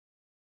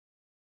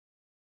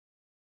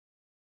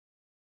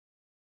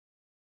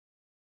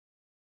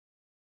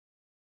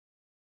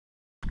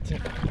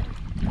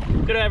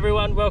G'day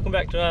everyone, welcome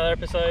back to another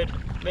episode.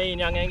 Me and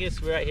young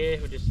Angus, we're out here,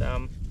 we're just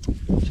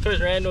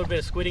cruising around, doing a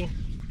bit of squidding.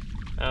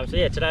 So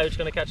yeah, today we're just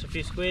going to catch a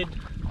few squid,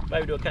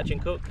 maybe do a catch and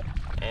cook,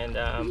 and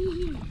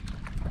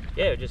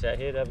yeah, we're just out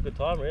here to have a good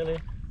time really.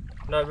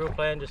 No real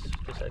plan, just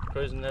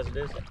cruising as it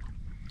is.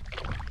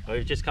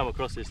 We've just come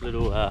across this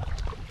little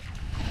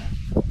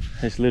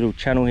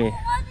channel here.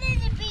 I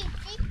wanted to be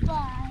deep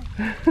by.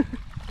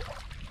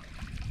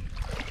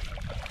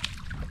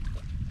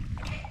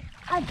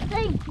 I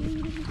think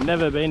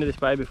Never been to this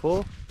bay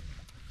before.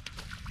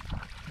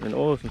 It's an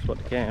awesome spot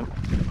to camp.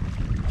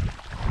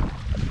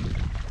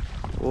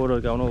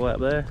 Water going all the way up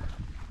there.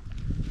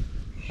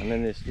 And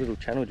then this little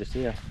channel just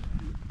here.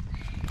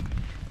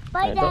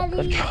 bye, Daddy.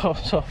 That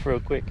drops off real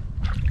quick.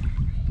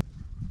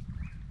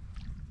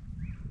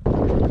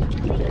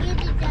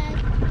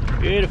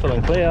 Beautiful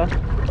and clear.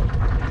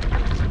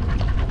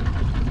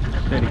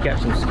 Need to catch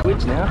some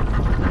squids now.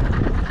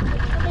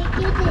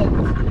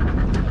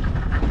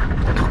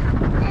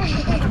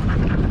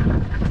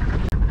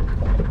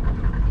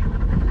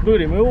 Look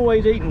at him, we're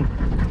always eating.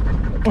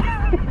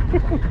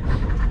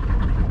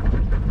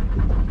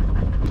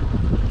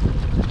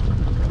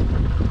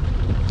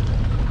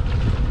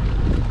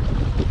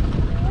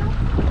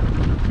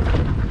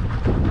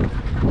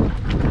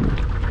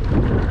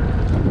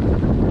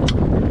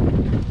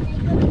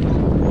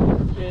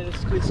 Yeah, the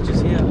squid's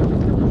just here.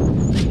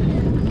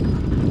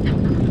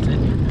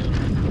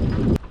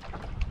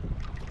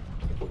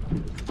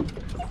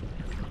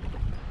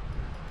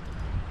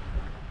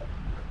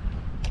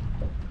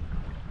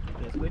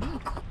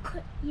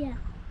 Yeah,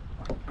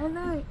 I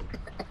know.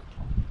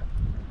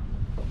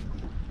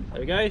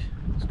 There we go,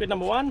 squid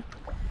number one.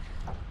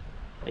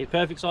 A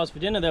perfect size for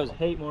dinner. There was a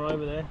heap more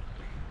over there.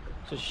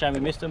 It's just a shame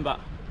we missed them, but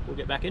we'll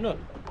get back into it.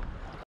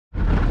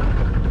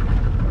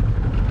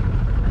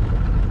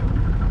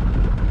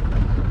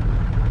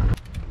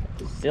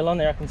 Still on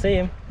there, I can see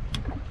him.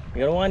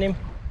 You gotta wind him.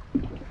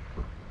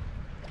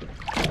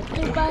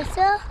 Do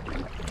faster?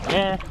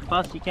 Yeah,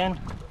 fast you can.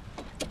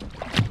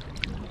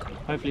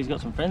 Hopefully he's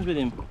got some friends with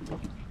him.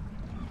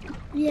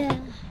 Yeah.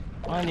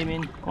 Wind him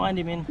in, wind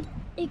him in.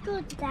 It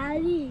got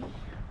Daddy.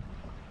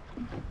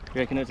 You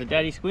reckon it's a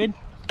daddy squid?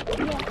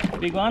 Yeah.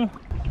 Big one?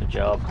 Good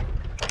job.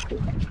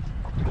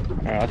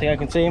 Alright, I think I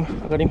can see him.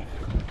 I got him.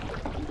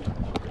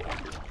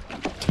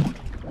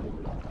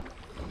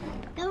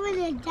 That was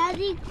a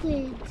Daddy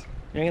squid.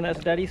 You reckon that's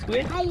a daddy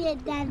squid? Hiya,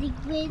 Daddy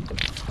squid.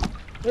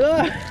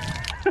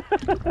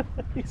 Ah!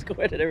 He's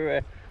squirted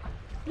everywhere.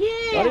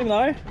 Yeah. Got him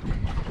though.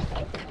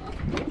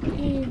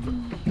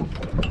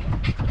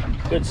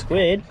 Good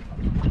squid.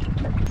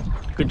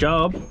 Good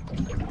job.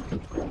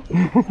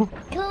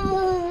 Come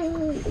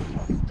on.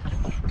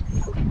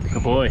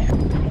 Good boy.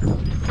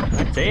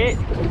 That's it.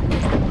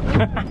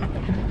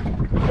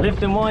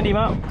 Lift and wind him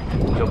up.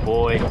 Good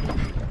boy.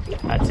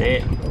 That's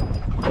it.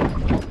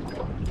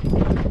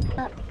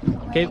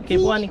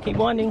 Keep winding, keep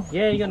winding.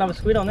 Yeah, you got another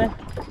squid on there.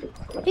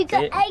 You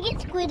got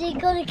egg squid, you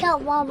gotta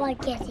cut one by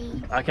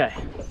kitty. Okay.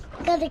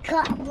 Gotta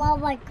cut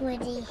one by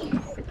squiddy.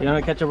 You want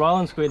to catch a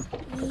rolling squid?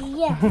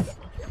 Yes.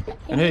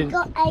 And If who? you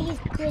got egg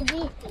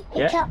squiddy,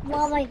 you Yeah. cut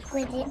one by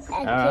squiddy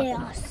and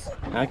chaos.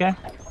 Okay.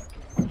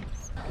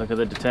 Look at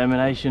the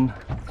determination.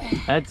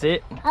 That's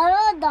it. I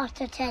don't not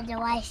to turn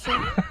away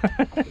soon.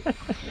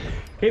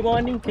 Keep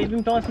winding, keep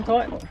him nice and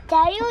tight.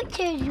 Daddy will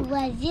choose you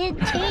as you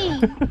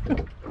too.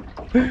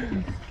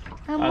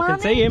 I can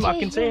see him, I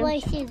can see him.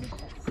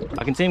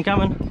 I can see him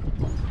coming.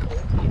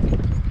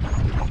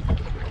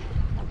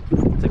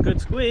 It's a good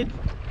squid.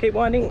 Keep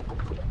winding.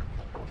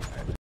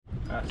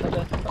 Alright, stop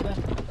there, stop there.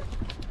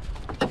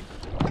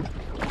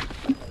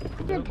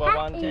 Little by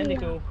one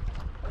tentacle.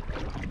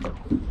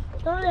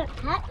 Don't let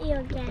pat you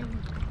again.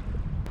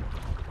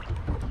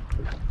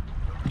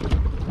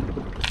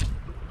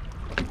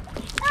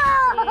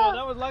 Yeah,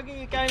 that was lucky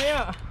you came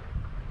out.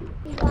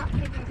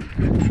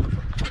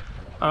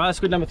 Alright,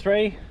 squid number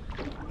three.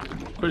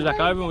 Cruise back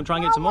over and we'll try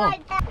and get some more.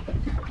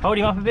 Hold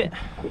him up a bit.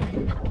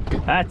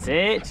 That's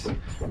it.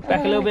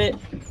 Back a little bit.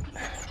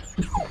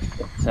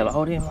 So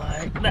hold him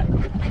like that.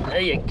 There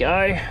you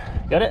go.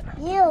 Got it?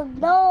 You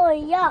know,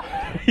 yuck.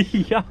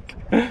 Yuck.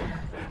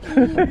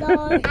 You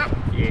know.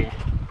 Yeah.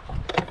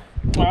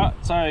 Alright,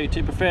 so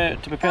to prepare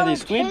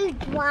these squid. Too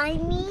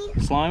slimy.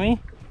 Slimy.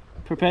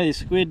 Prepare these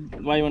squid.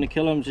 The way you want to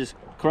kill them, just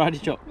karate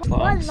chop.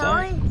 Like so.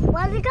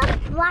 Why they got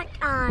black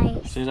eyes?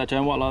 As soon as I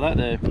turn white like that,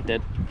 they're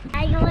dead.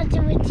 I want to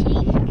do it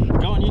too.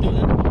 Go on, you do it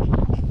then.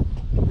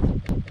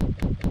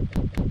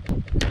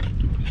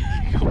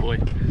 Good boy.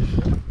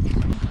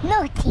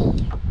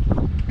 Naughty.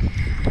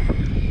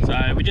 So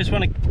we just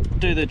want to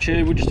do the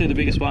tube. We'll just do the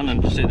biggest one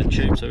and just do the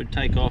tube. So we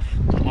take off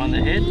one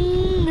the head.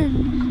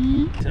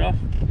 Take it off.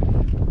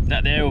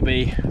 That there will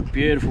be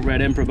beautiful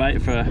red emperor bait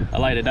for a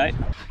later date.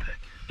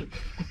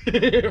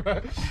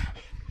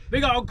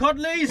 Big old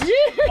codlies!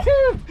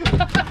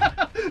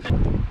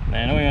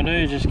 Then all you're going to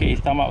do is just get your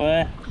thumb up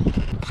there,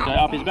 just go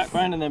up his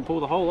backbone and then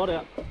pull the whole lot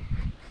out.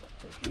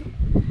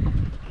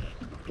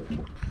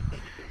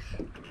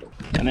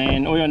 And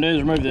then all you're going to do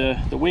is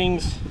remove the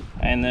wings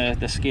and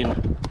the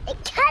skin.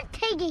 It can't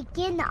take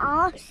again,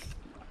 us.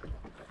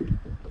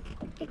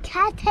 It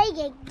can't take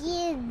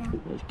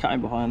again. It's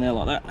cutting behind there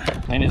like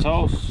that. And its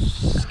whole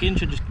skin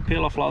should just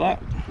peel off like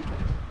that.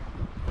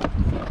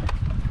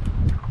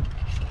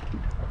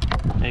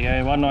 There you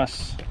go, one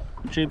nice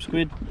tube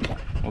squid.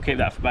 We'll keep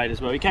that for bait as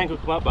well. You can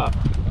cook them up, but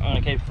I'm going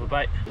to keep it for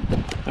bait.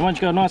 And once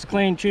you've got a nice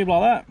clean tube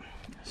like that,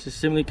 it's just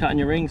simply cutting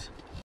your rings.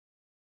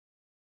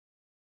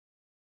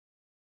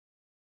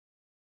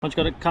 Once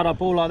you've got it cut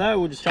up all like that,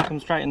 we'll just chuck them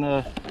straight in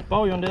the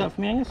bowl. You want to do that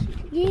for me, Angus?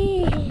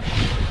 Yeah.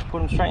 Put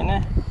them straight in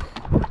there.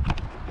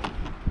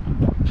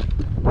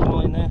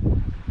 All in there.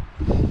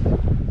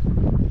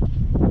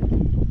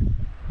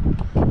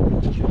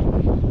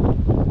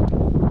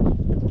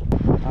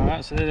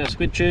 Alright, so there's our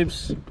squid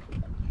tubes.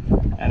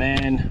 And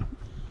then,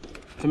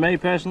 for me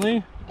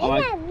personally, I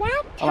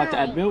like to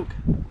add milk.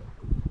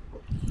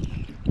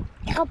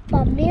 Cup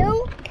of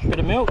milk. Bit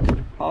of milk,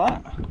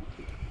 like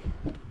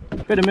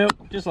that. Bit of milk,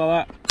 just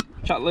like that.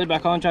 Chuck the lid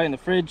back on, chuck it in the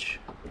fridge,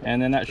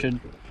 and then that should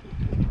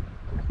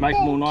make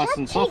them all nice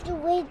and soft.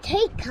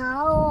 Take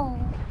out.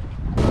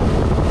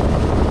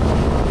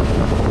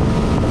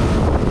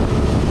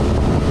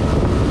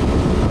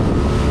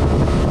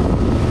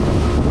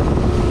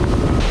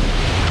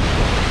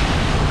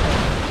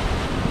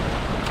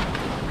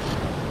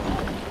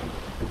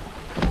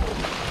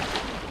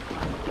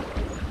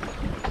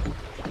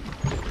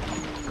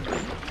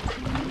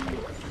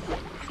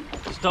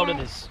 Stopped at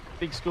this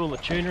big school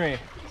of tuna here.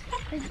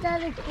 Is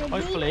that a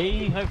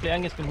gritty? Hopefully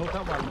Angus can hook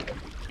up one.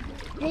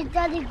 Is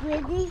that a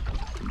gritty?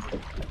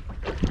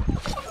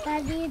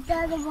 Daddy, is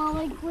that a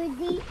mama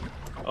gritty?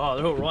 Oh,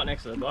 they're all right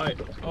next to the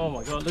boat. Oh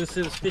my god, look at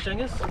this fish,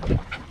 Angus.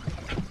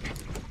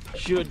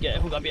 Should get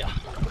hooked up here.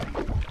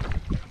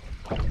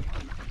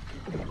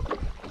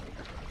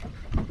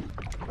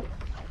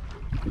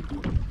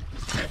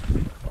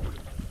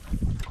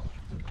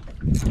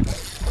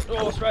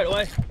 Oh, straight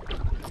away.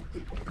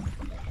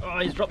 Oh,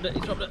 he's dropped it,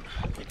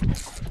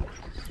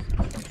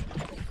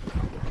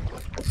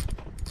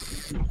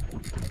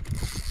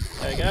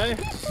 There we go.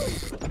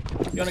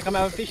 You want to come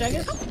have a fish,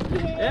 Angus?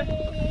 Yeah?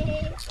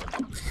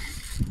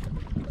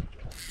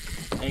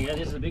 There you go,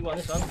 this is a big one,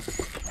 this one.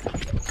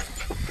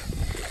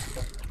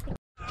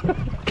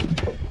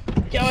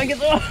 Go Angus!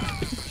 Oh.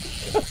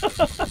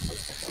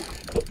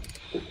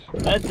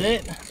 That's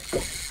it.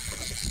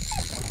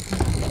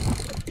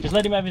 Just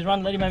let him have his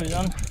run, That's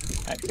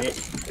it.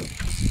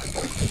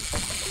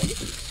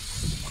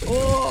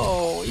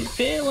 Oh, he's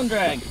peel and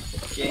drag.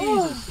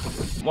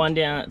 Jesus. Wind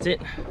down, that's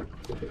it.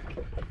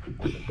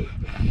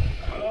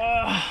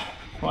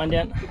 Wind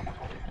down,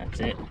 that's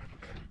it.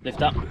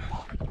 Lift up,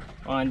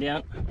 wind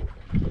down,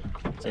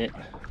 that's it.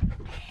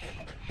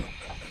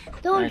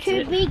 Don't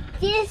you be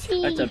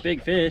dizzy. That's a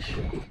big fish.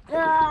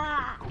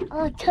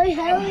 Oh, too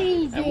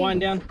heavy. And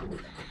wind down,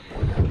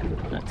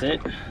 that's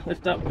it.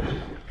 Lift up.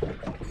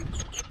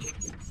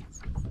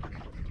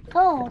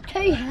 Oh,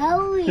 too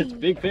heavy. It's a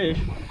big fish.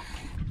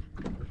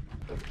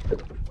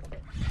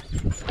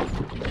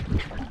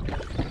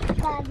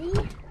 Daddy.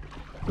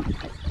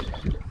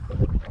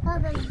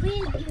 That's a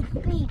really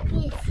big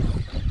fish.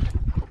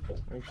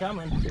 They're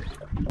coming.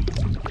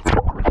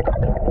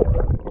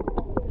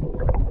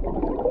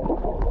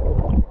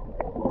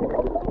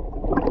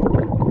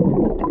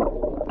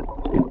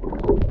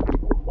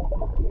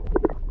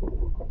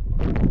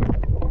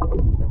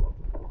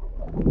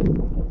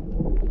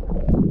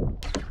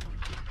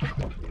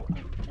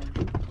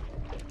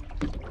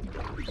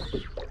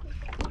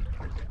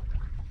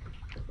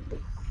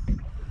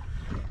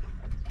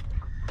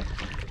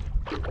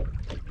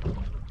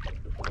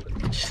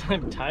 Just let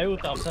him tail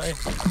with them, so.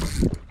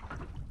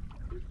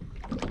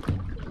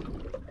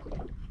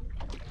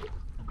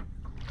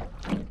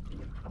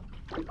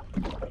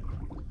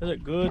 Is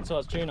it good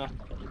size tuna?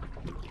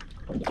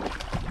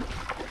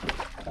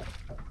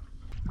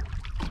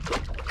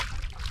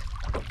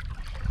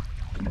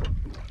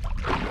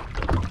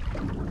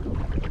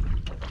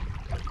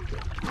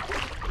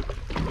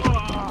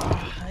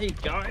 Oh, there you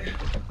go.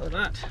 Look at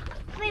that.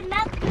 Wait,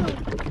 Matthew.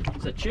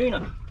 It's a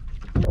tuna.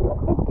 It's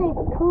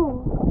so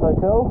cool. So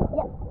cool?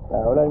 Yep.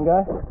 We'll let him go.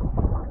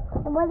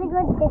 I want to go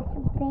this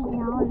big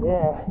now.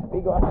 Yeah,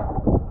 big one.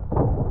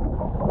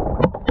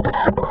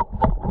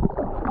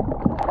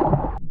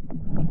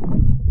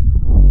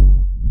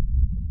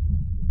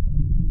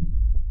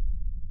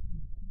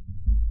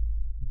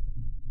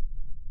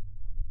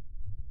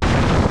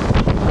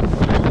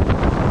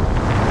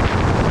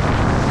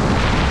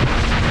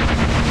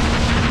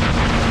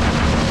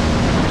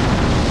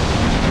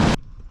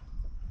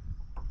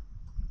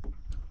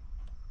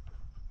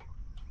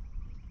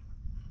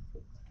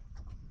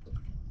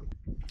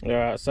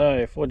 Alright,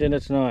 so for dinner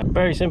tonight,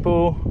 very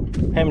simple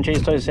ham and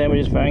cheese toasty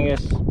sandwiches for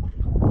Angus,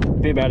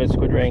 bit battered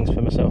squid rings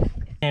for myself.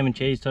 Ham and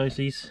cheese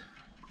toasties,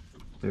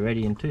 we're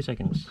ready in 2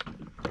 seconds.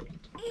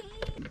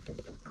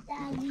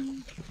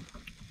 Daddy.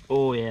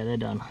 Oh yeah, they're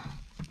done.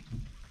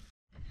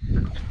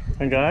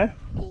 Okay?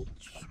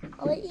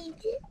 I'll eat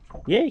it.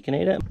 Yeah, you can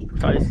eat it.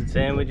 Toasted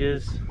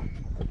sandwiches,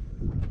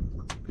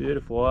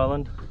 beautiful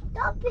island.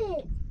 Stop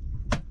it.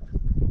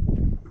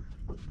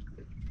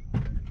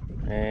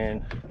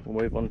 And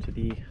we'll move on to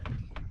the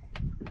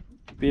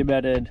beer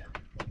battered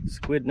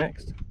squid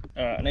next.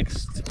 Alright,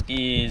 next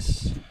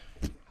is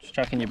just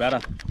chucking your batter,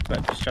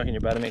 but just chucking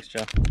your batter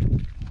mixture.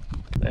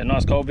 A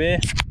nice cold beer,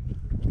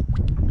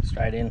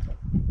 straight in.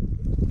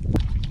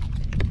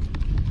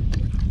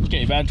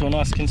 Get your batter to a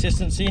nice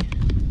consistency,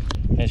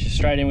 and it's just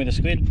straight in with the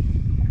squid.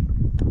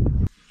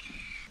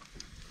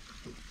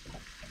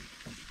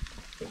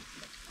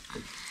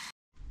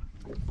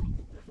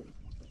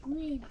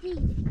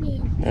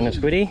 And a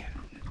squiddy.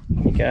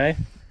 Okay.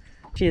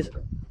 Cheers.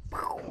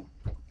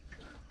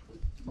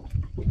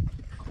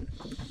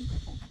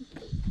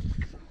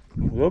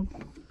 Good?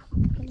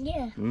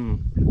 Yeah.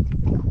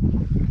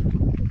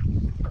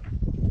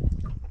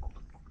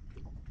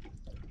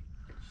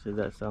 See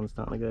that sun's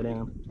starting to go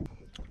down.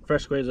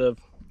 Fresh squeeze of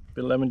a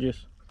bit of lemon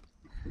juice.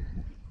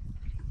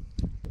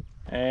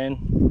 And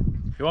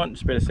if you want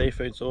just a bit of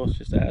seafood sauce,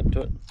 just add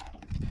to it.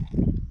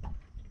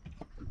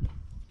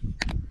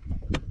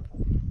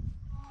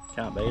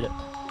 Can't beat it.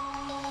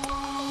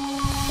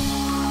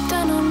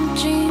 Denim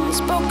jeans,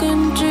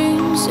 broken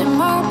dreams in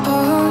my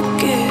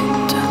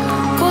pocket.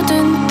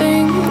 Golden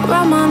thing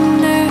round my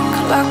neck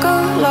like a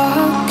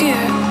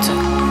locket.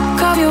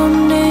 Carve your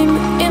name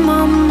in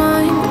my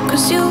mind,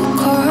 cause you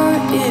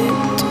caught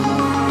it.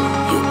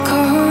 You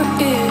caught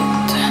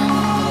it.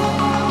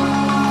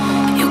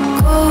 You're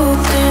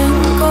golden,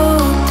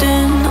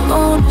 golden.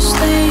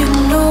 Honestly, you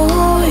know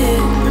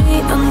it. Me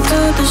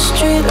under the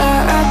street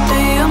light at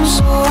the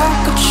so I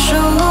could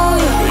show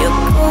you. You're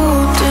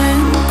golden,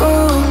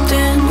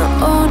 golden.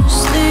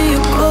 Honestly,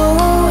 you're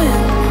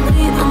glowing.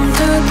 Me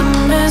under the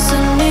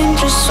mezzanine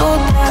just so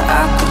that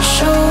I could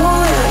show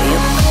you.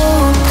 You're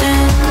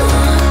golden.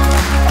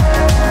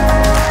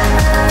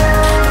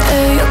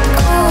 Yeah, you're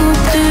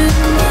golden.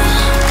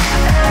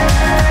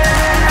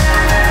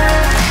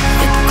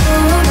 You're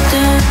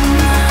golden.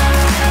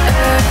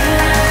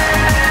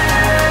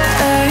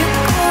 Yeah, you're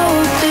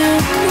golden.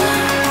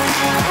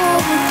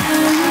 Golden.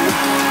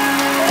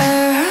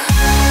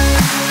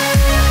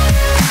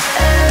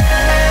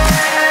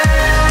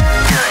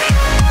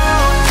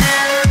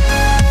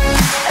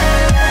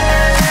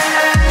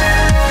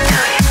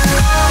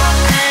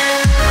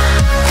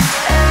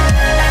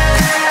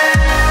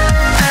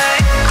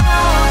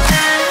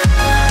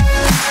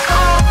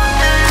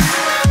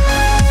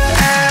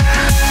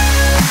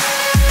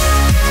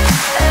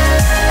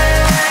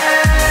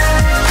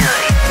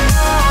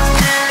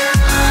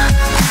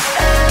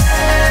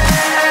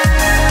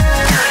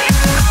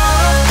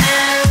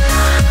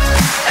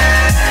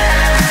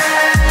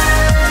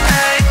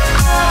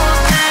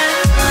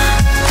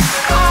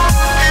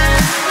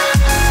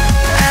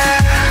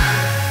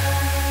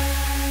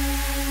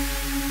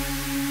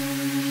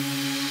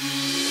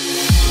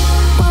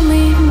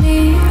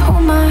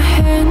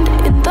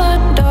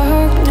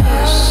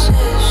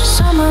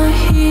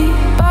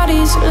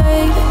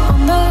 Laid on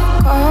the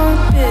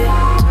carpet,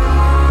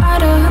 eye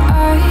to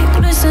eye,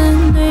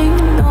 glistening.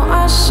 No,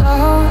 I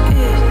saw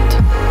it.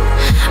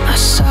 I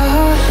saw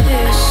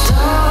it.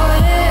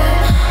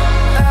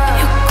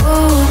 You're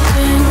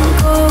golden,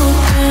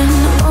 golden.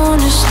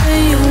 Honestly,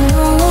 you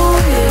know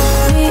it.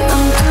 Me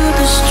under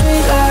the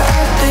street light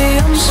at the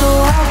so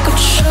I could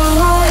show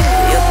you.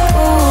 You're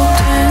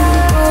golden,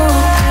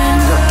 golden.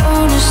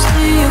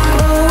 Honestly, you're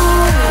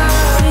glowing.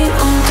 Me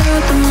under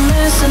the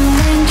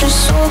mezzanine just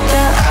so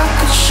that I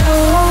could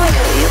show